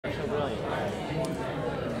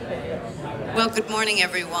Well, good morning,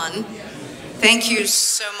 everyone. Thank you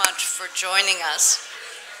so much for joining us.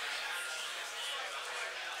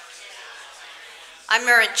 I'm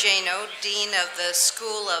Merit Janow, Dean of the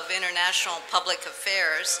School of International Public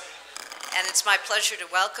Affairs, and it's my pleasure to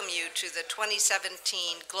welcome you to the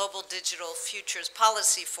 2017 Global Digital Futures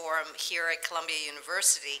Policy Forum here at Columbia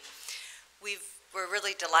University. We're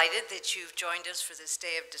really delighted that you've joined us for this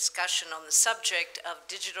day of discussion on the subject of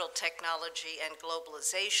digital technology and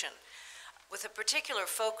globalization, with a particular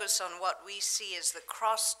focus on what we see as the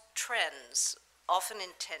cross trends, often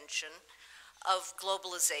in tension, of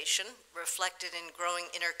globalization, reflected in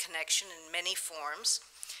growing interconnection in many forms,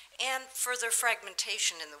 and further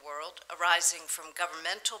fragmentation in the world, arising from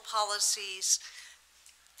governmental policies,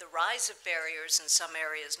 the rise of barriers in some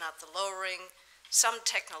areas, not the lowering, some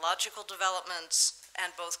technological developments,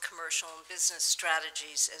 and both commercial and business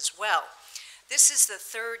strategies as well. This is the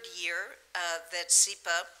third year that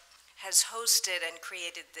SIPA has hosted and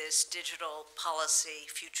created this Digital Policy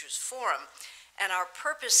Futures Forum. And our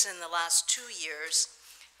purpose in the last 2 years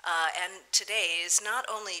and today is not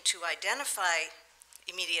only to identify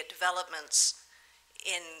immediate developments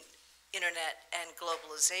in internet and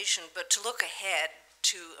globalization, but to look ahead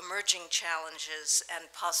to emerging challenges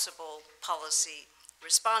and possible policy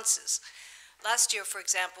responses. Last year, for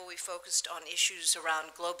example, we focused on issues around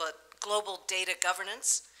global data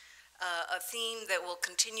governance, a theme that will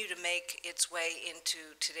continue to make its way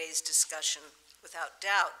into today's discussion without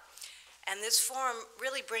doubt. And this forum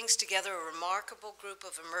really brings together a remarkable group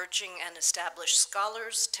of emerging and established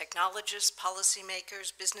scholars, technologists,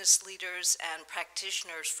 policymakers, business leaders, and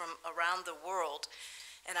practitioners from around the world.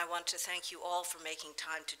 And I want to thank you all for making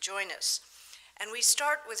time to join us. And we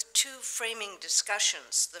start with two framing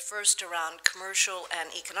discussions, the first around commercial and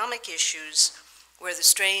economic issues, where the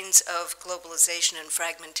strains of globalization and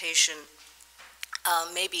fragmentation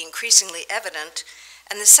may be increasingly evident,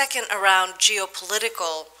 and the second around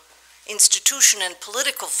geopolitical, institution and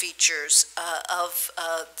political features of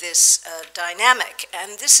this dynamic.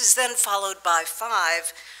 And this is then followed by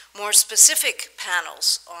 5 more specific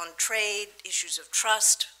panels on trade, issues of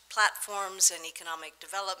trust, platforms and economic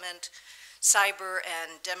development, cyber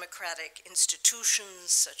and democratic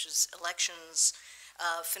institutions such as elections,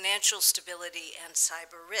 financial stability, and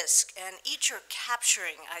cyber risk. And each are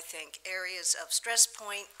capturing, I think, areas of stress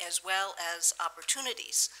point as well as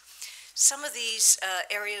opportunities. Some of these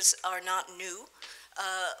areas are not new,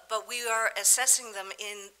 but we are assessing them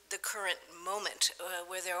in the current moment,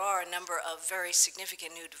 where there are a number of very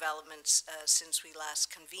significant new developments since we last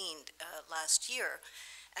convened last year.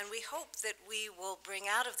 And we hope that we will bring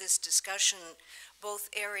out of this discussion both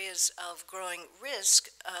areas of growing risk,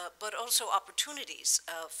 but also opportunities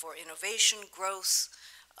for innovation, growth,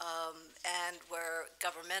 and where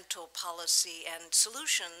governmental policy and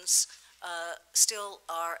solutions still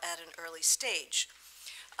are at an early stage.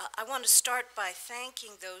 I want to start by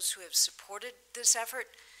thanking those who have supported this effort,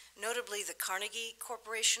 notably the Carnegie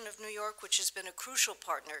Corporation of New York, which has been a crucial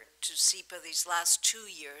partner to SIPA these last 2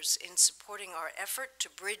 years in supporting our effort to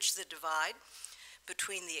bridge the divide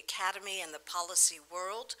between the academy and the policy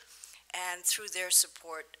world. And through their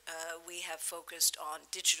support, we have focused on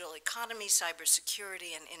digital economy,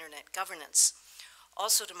 cybersecurity, and internet governance.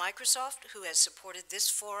 Also to Microsoft, who has supported this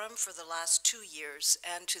forum for the last 2 years,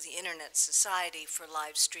 and to the Internet Society for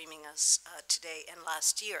live streaming us today and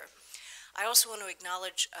last year. I also want to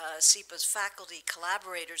acknowledge SIPA's faculty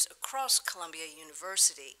collaborators across Columbia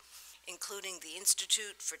University, including the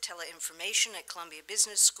Institute for Teleinformation at Columbia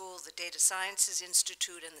Business School, the Data Sciences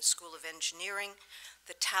Institute and the School of Engineering,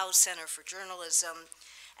 the Tao Center for Journalism,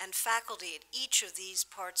 and faculty at each of these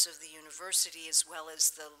parts of the university, as well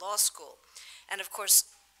as the law school. And of course,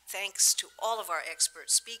 thanks to all of our expert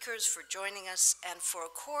speakers for joining us, and for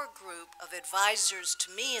a core group of advisors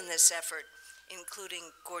to me in this effort,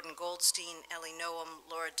 including Gordon Goldstein, Ellie Noam,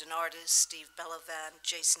 Laura Denardis, Steve Belavan,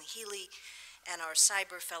 Jason Healy, and our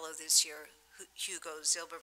cyber fellow this year, Hugo